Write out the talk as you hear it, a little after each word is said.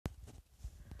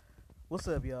What's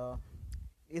up, y'all?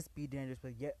 It's B Dangerous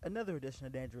with yet another edition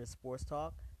of Dangerous Sports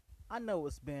Talk. I know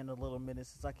it's been a little minute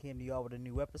since I came to y'all with a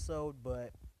new episode,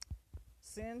 but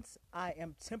since I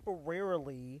am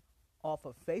temporarily off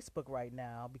of Facebook right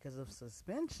now because of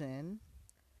suspension,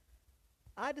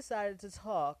 I decided to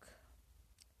talk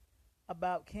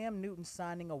about Cam Newton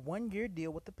signing a 1-year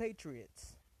deal with the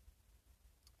Patriots.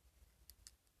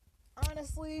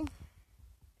 Honestly,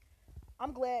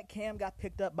 I'm glad Cam got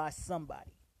picked up by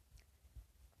somebody.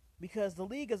 Because the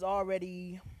league is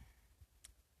already,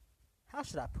 how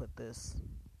should I put this?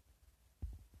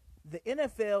 The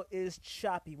NFL is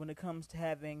choppy when it comes to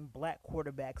having black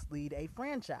quarterbacks lead a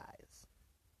franchise.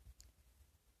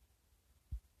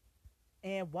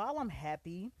 And while I'm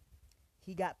happy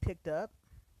he got picked up,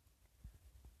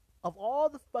 of all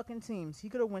the fucking teams he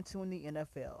could have went to in the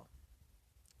NFL,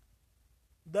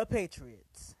 the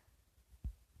Patriots.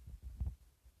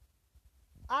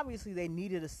 Obviously, they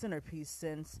needed a centerpiece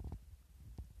since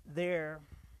their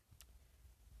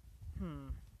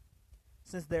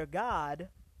god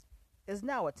is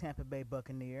now a Tampa Bay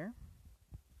Buccaneer,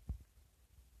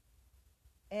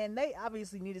 and they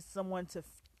obviously needed someone to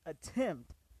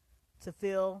attempt to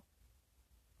fill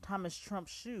Thomas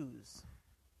Trump's shoes.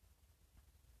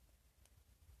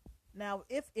 Now,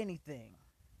 if anything,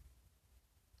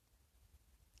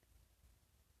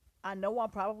 I know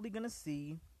I'm probably gonna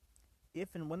see,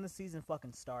 if and when the season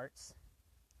fucking starts,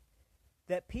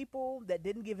 that people that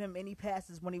didn't give him any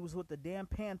passes when he was with the damn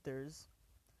Panthers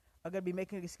are going to be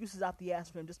making excuses out the ass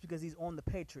for him just because he's on the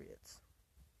Patriots.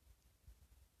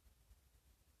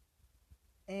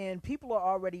 And people are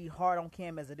already hard on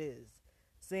Cam as it is,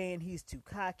 saying he's too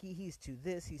cocky, he's too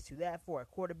this, he's too that for a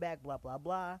quarterback, blah, blah,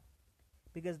 blah,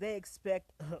 because they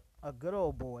expect a good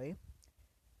old boy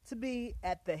to be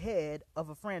at the head of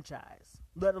a franchise,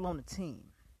 let alone a team.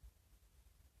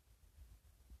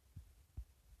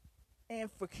 And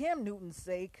for Cam Newton's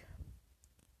sake,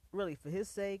 really for his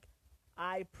sake,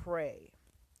 I pray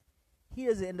he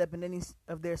doesn't end up in any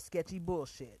of their sketchy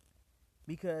bullshit.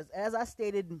 Because as I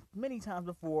stated many times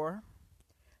before,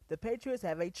 the Patriots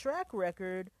have a track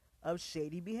record of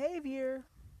shady behavior.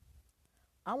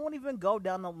 I won't even go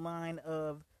down the line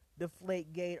of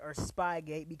Deflategate or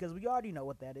Spygate because we already know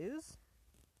what that is.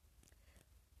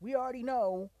 We already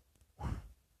know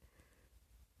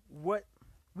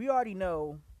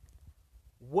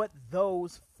what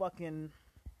those fucking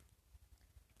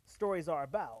stories are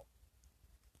about.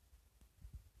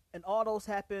 And all those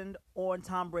happened on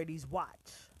Tom Brady's watch.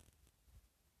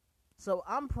 So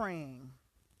I'm praying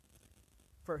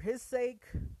for his sake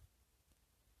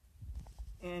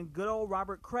and good old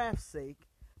Robert Kraft's sake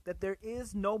that there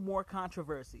is no more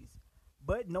controversies.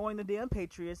 But knowing the damn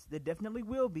Patriots, there definitely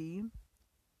will be.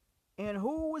 And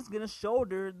who is going to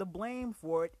shoulder the blame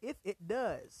for it if it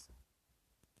does?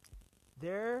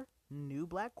 Their new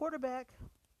black quarterback.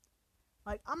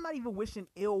 Like, I'm not even wishing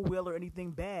ill will or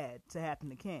anything bad to happen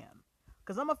to Cam.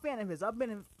 Because I'm a fan of his. I've been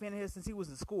a fan of his since he was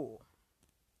in school.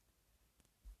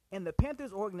 And the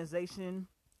Panthers organization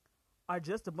are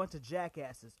just a bunch of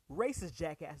jackasses. Racist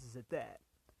jackasses at that.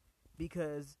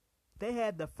 Because they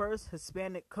had the first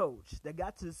Hispanic coach that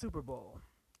got to the Super Bowl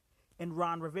in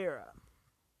Ron Rivera.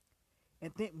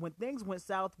 And when things went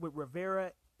south with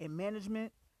Rivera and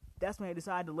management, that's when they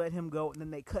decided to let him go, and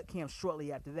then they cut Cam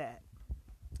shortly after that.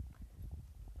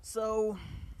 So,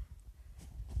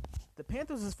 the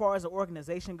Panthers, as far as the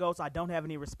organization goes, I don't have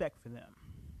any respect for them.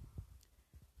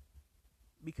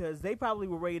 Because they probably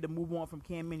were ready to move on from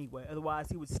Cam anyway. Otherwise,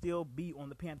 he would still be on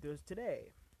the Panthers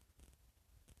today.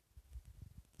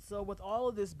 So, with all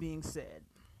of this being said,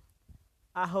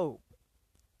 I hope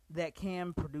that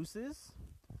Cam produces.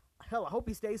 Hell, I hope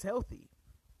he stays healthy.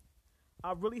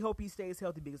 I really hope he stays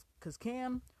healthy because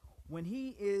Cam, when he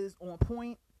is on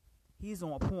point, he's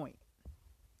on point.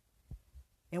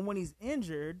 And when he's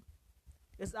injured,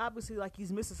 it's obviously like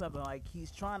he's missing something, like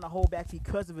he's trying to hold back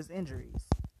because of his injuries.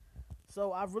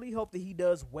 So I really hope that he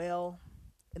does well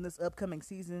in this upcoming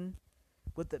season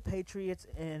with the Patriots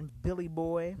and Billy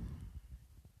Boy.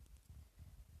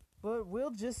 But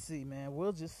we'll just see, man.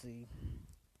 We'll just see.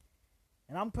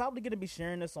 And I'm probably going to be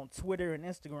sharing this on Twitter and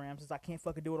Instagram since I can't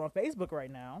fucking do it on Facebook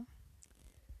right now.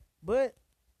 But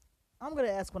I'm going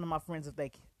to ask one of my friends if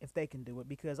they can do it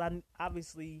because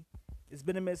obviously it's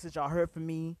been a message y'all heard from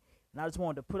me. And I just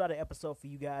wanted to put out an episode for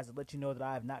you guys to let you know that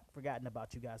I have not forgotten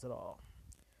about you guys at all.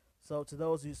 So to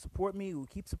those who support me, who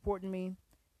keep supporting me,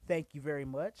 thank you very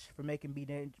much for making me,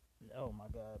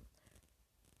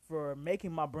 for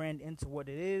making my brand into what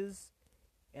it is.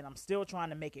 And I'm still trying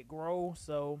to make it grow,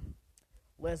 so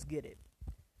let's get it.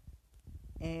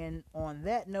 And on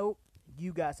that note,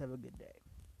 you guys have a good day.